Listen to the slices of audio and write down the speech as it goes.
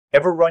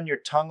Ever run your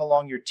tongue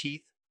along your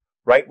teeth,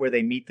 right where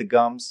they meet the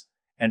gums,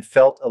 and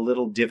felt a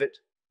little divot?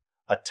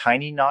 A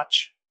tiny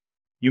notch?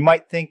 You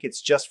might think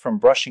it's just from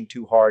brushing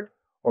too hard,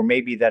 or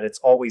maybe that it's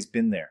always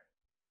been there.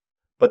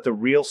 But the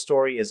real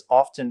story is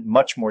often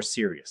much more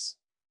serious.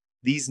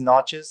 These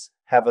notches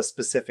have a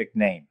specific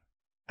name,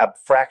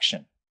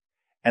 abfraction,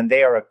 and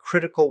they are a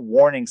critical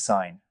warning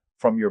sign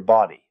from your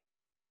body.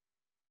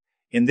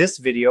 In this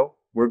video,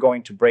 we're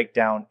going to break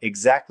down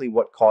exactly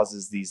what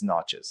causes these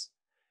notches,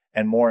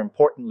 and more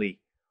importantly,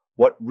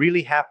 what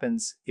really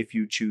happens if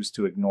you choose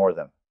to ignore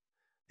them.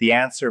 The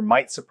answer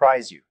might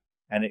surprise you,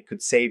 and it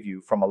could save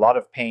you from a lot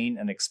of pain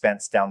and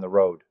expense down the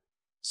road.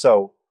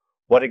 So,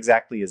 what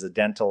exactly is a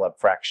dental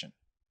abfraction?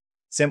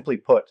 Simply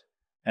put,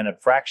 an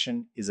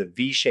abfraction is a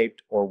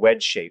V-shaped or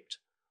wedge-shaped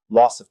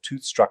loss of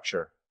tooth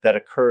structure that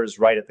occurs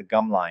right at the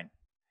gum line.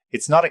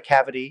 It's not a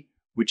cavity,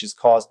 which is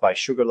caused by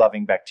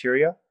sugar-loving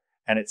bacteria,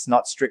 and it's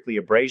not strictly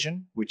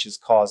abrasion, which is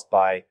caused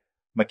by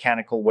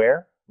mechanical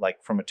wear,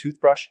 like from a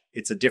toothbrush.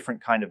 It's a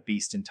different kind of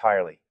beast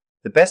entirely.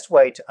 The best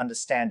way to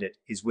understand it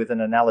is with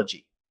an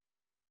analogy.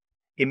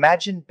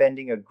 Imagine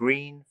bending a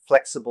green,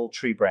 flexible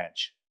tree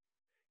branch.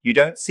 You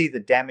don't see the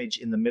damage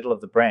in the middle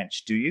of the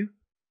branch, do you?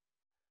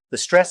 The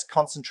stress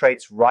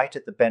concentrates right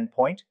at the bend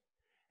point,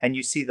 and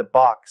you see the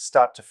bark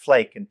start to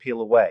flake and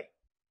peel away.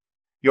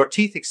 Your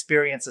teeth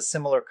experience a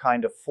similar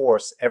kind of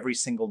force every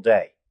single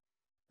day.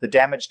 The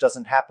damage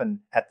doesn't happen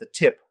at the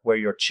tip where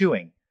you're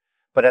chewing,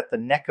 but at the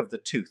neck of the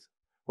tooth,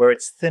 where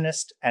it's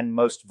thinnest and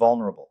most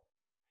vulnerable.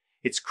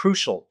 It's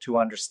crucial to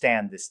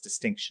understand this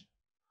distinction.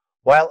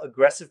 While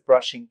aggressive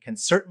brushing can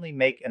certainly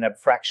make an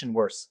abfraction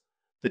worse,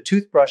 the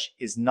toothbrush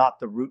is not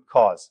the root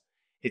cause.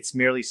 It's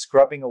merely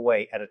scrubbing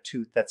away at a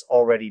tooth that's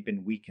already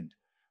been weakened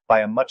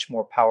by a much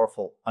more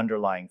powerful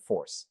underlying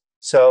force.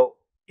 So,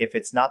 if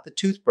it's not the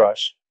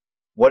toothbrush,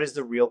 what is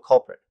the real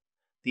culprit?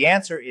 The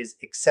answer is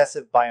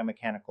excessive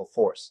biomechanical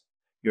force.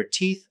 Your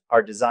teeth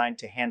are designed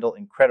to handle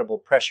incredible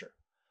pressure,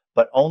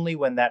 but only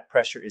when that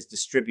pressure is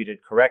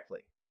distributed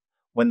correctly.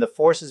 When the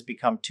forces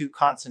become too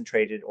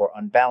concentrated or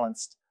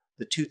unbalanced,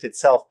 the tooth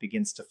itself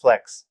begins to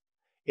flex.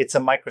 It's a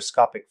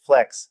microscopic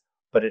flex,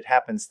 but it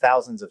happens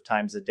thousands of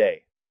times a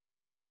day.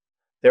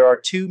 There are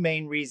two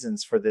main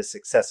reasons for this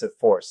excessive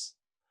force.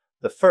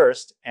 The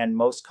first, and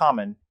most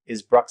common,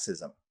 is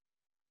bruxism.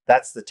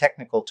 That's the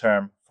technical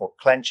term for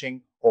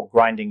clenching or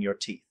grinding your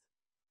teeth.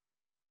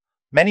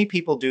 Many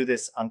people do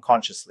this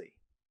unconsciously,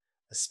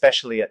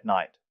 especially at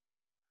night.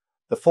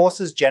 The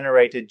forces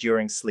generated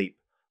during sleep,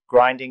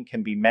 grinding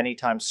can be many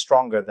times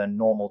stronger than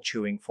normal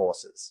chewing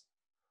forces,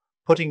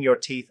 putting your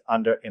teeth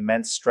under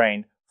immense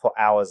strain for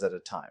hours at a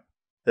time.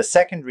 The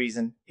second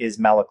reason is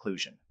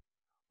malocclusion,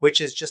 which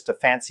is just a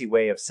fancy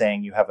way of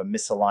saying you have a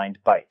misaligned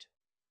bite.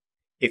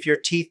 If your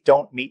teeth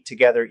don't meet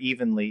together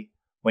evenly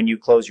when you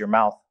close your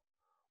mouth,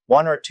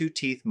 one or two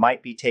teeth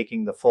might be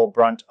taking the full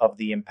brunt of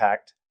the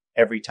impact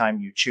every time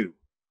you chew,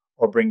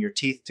 or bring your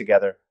teeth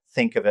together.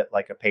 Think of it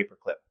like a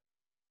paperclip.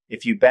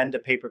 If you bend a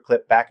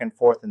paperclip back and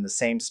forth in the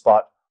same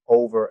spot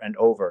over and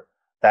over,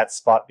 that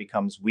spot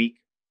becomes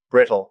weak,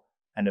 brittle,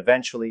 and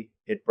eventually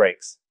it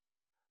breaks.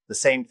 The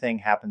same thing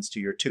happens to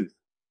your tooth.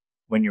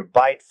 When your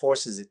bite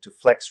forces it to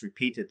flex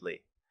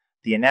repeatedly,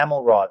 the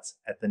enamel rods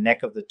at the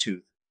neck of the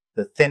tooth,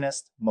 the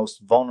thinnest,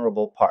 most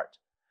vulnerable part,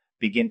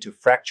 begin to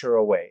fracture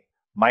away,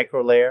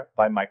 microlayer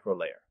by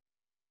microlayer.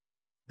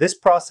 This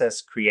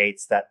process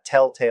creates that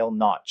telltale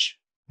notch.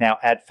 Now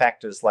add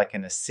factors like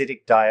an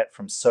acidic diet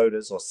from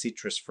sodas or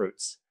citrus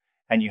fruits,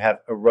 and you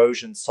have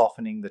erosion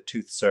softening the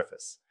tooth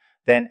surface.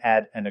 Then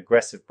add an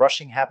aggressive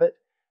brushing habit,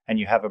 and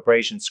you have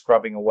abrasion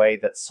scrubbing away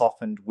that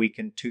softened,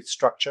 weakened tooth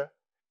structure.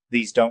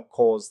 These don't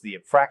cause the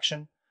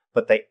abfraction,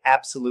 but they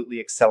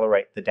absolutely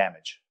accelerate the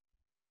damage.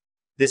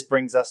 This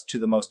brings us to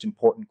the most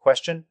important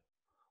question.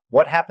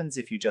 What happens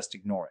if you just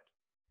ignore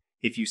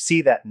it? If you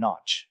see that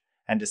notch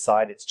and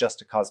decide it's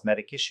just a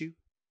cosmetic issue?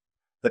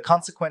 The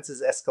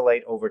consequences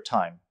escalate over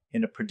time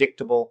in a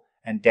predictable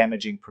and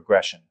damaging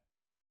progression.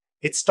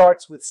 It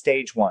starts with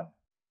stage 1.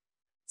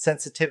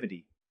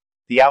 Sensitivity.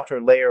 The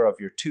outer layer of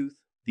your tooth,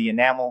 the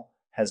enamel,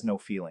 has no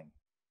feeling.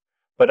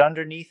 But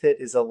underneath it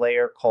is a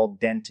layer called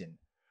dentin,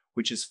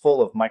 which is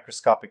full of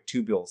microscopic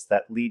tubules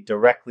that lead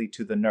directly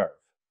to the nerve.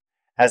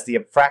 As the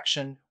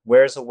abfraction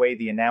wears away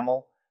the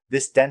enamel,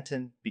 this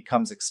dentin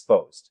becomes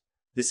exposed.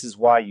 This is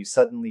why you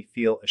suddenly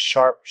feel a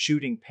sharp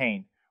shooting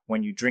pain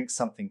when you drink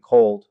something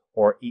cold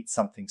or eat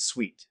something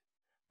sweet.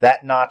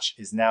 That notch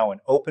is now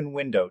an open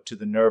window to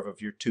the nerve of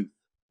your tooth.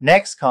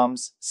 Next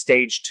comes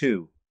stage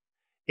 2.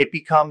 It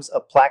becomes a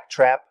plaque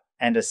trap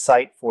and a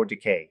site for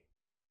decay.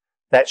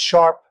 That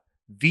sharp,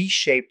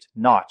 V-shaped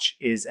notch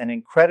is an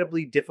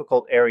incredibly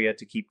difficult area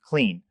to keep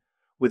clean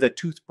with a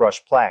toothbrush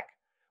plaque,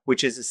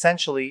 which is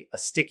essentially a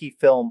sticky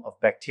film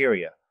of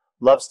bacteria,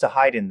 loves to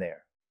hide in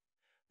there.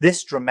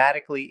 This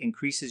dramatically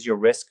increases your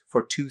risk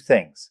for two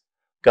things: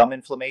 gum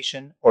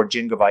inflammation or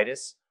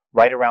gingivitis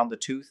right around the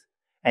tooth,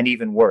 and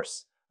even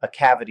worse, a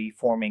cavity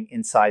forming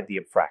inside the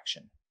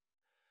abfraction.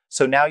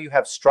 So now you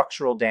have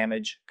structural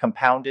damage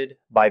compounded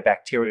by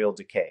bacterial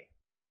decay.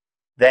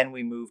 Then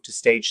we move to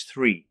stage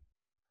 3.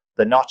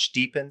 The notch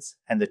deepens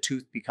and the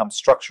tooth becomes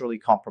structurally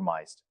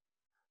compromised.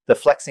 The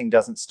flexing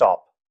doesn't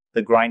stop.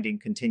 The grinding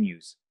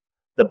continues.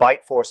 The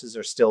bite forces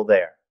are still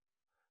there.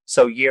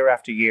 So year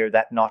after year,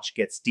 that notch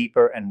gets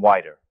deeper and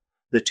wider.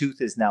 The tooth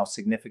is now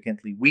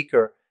significantly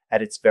weaker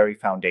at its very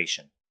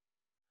foundation.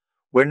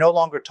 We're no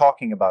longer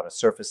talking about a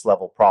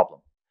surface-level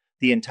problem.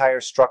 The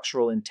entire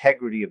structural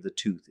integrity of the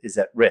tooth is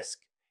at risk.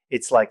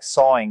 It's like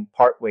sawing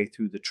partway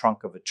through the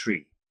trunk of a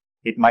tree.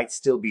 It might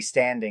still be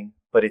standing,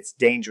 but it's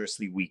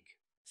dangerously weak.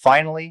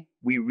 Finally,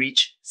 we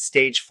reach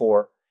stage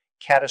 4,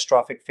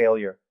 catastrophic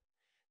failure.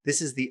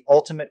 This is the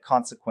ultimate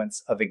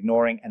consequence of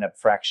ignoring an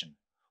abfraction.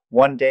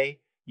 One day,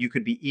 you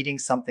could be eating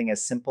something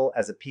as simple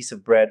as a piece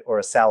of bread or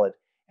a salad,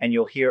 and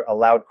you'll hear a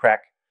loud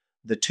crack.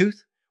 The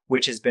tooth,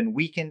 which has been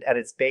weakened at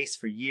its base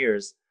for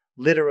years,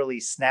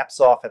 literally snaps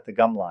off at the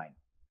gum line.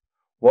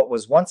 What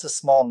was once a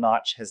small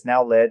notch has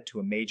now led to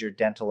a major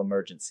dental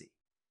emergency.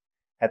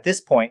 At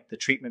this point, the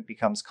treatment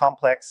becomes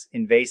complex,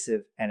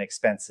 invasive, and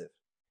expensive.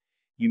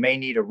 You may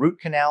need a root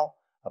canal,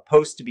 a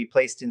post to be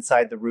placed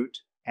inside the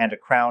root, and a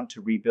crown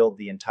to rebuild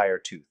the entire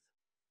tooth.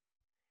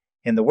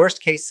 In the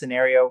worst-case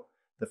scenario,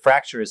 the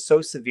fracture is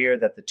so severe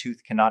that the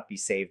tooth cannot be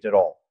saved at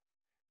all.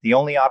 The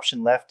only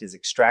option left is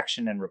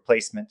extraction and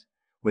replacement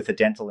with a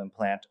dental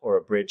implant or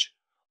a bridge,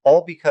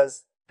 all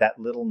because that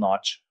little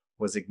notch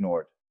was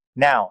ignored.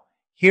 Now,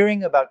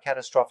 hearing about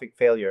catastrophic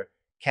failure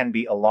can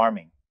be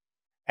alarming.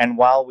 And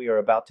while we are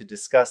about to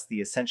discuss the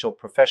essential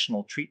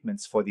professional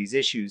treatments for these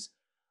issues,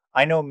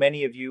 I know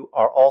many of you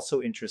are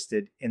also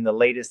interested in the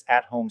latest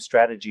at-home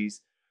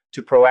strategies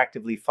to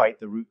proactively fight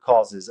the root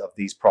causes of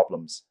these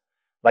problems,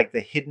 like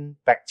the hidden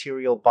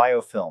bacterial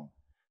biofilm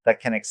that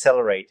can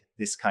accelerate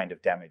this kind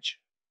of damage.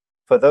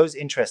 For those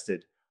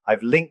interested,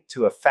 I've linked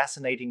to a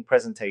fascinating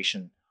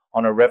presentation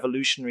on a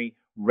revolutionary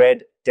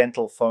red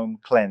dental foam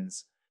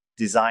cleanse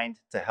designed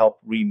to help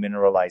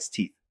remineralize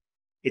teeth.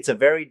 It's a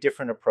very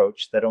different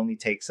approach that only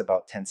takes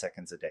about 10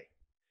 seconds a day.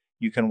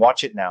 You can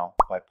watch it now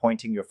by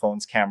pointing your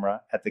phone's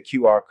camera at the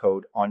QR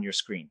code on your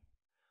screen.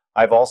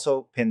 I've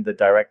also pinned the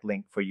direct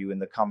link for you in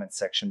the comments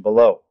section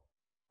below.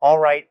 All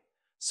right,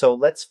 so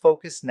let's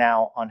focus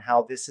now on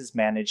how this is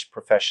managed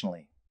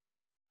professionally.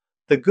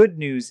 The good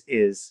news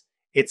is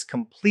it's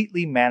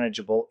completely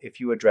manageable if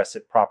you address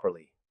it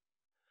properly.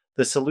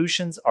 The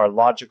solutions are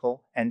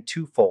logical and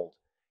twofold.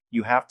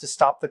 You have to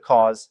stop the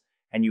cause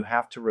and you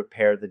have to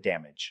repair the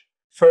damage.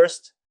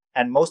 First,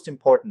 and most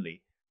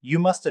importantly, you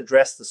must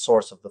address the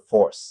source of the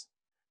force.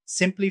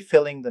 Simply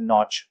filling the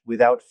notch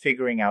without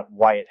figuring out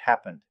why it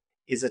happened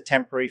is a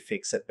temporary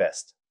fix at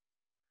best.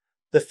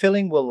 The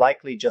filling will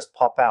likely just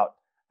pop out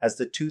as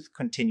the tooth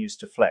continues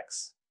to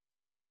flex.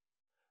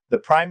 The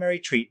primary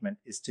treatment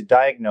is to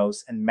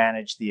diagnose and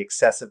manage the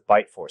excessive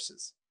bite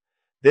forces.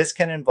 This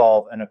can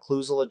involve an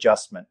occlusal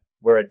adjustment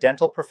where a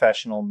dental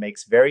professional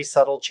makes very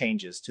subtle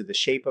changes to the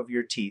shape of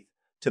your teeth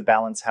to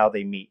balance how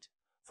they meet.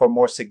 For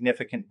more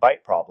significant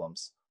bite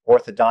problems,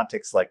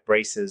 orthodontics like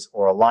braces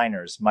or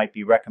aligners might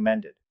be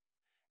recommended.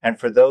 And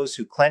for those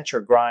who clench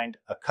or grind,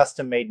 a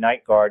custom-made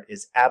night guard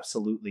is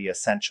absolutely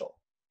essential.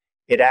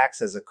 It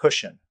acts as a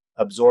cushion,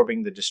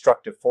 absorbing the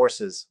destructive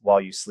forces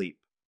while you sleep.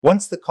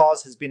 Once the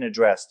cause has been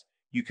addressed,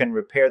 you can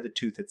repair the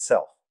tooth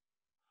itself.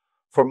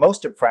 For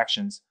most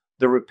abfractions,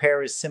 the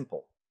repair is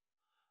simple.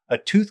 A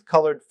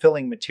tooth-colored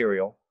filling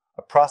material,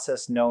 a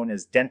process known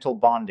as dental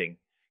bonding,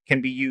 can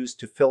be used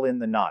to fill in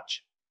the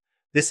notch.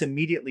 This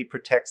immediately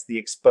protects the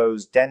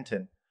exposed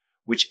dentin,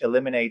 which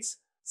eliminates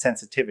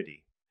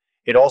sensitivity.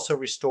 It also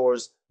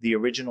restores the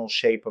original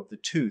shape of the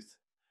tooth,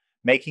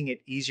 making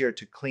it easier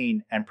to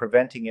clean and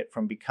preventing it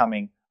from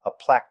becoming a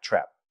plaque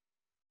trap.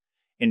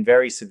 In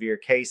very severe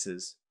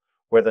cases,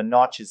 where the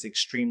notch is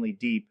extremely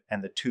deep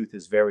and the tooth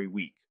is very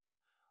weak,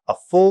 a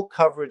full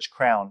coverage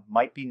crown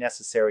might be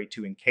necessary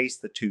to encase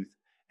the tooth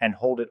and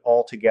hold it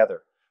all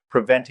together,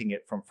 preventing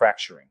it from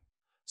fracturing.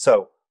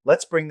 So,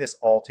 let's bring this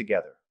all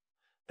together.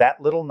 That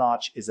little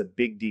notch is a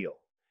big deal.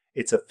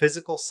 It's a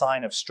physical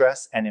sign of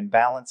stress and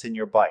imbalance in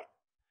your bite.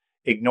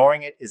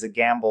 Ignoring it is a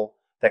gamble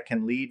that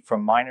can lead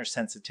from minor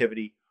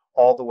sensitivity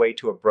all the way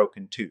to a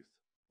broken tooth.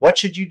 What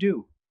should you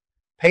do?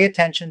 Pay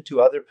attention to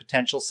other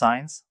potential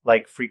signs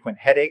like frequent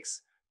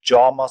headaches,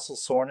 jaw muscle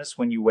soreness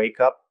when you wake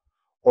up,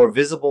 or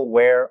visible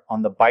wear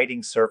on the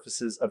biting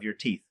surfaces of your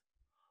teeth.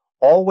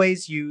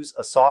 Always use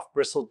a soft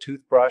bristled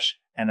toothbrush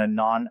and a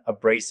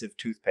non-abrasive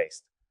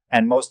toothpaste.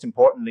 And most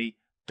importantly,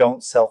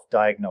 don't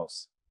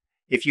self-diagnose.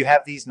 If you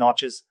have these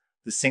notches,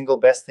 the single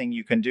best thing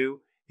you can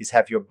do is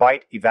have your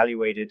bite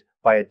evaluated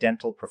by a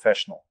dental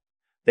professional.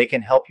 They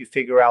can help you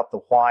figure out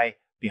the why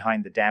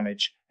behind the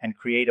damage and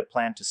create a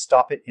plan to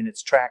stop it in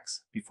its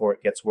tracks before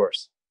it gets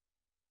worse.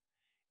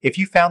 If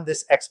you found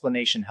this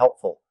explanation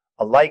helpful,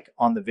 a like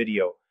on the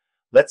video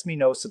lets me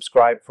know.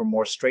 Subscribe for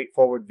more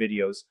straightforward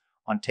videos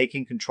on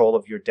taking control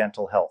of your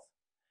dental health.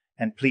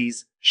 And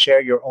please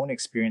share your own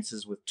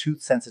experiences with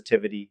tooth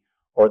sensitivity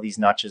or these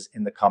notches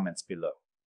in the comments below.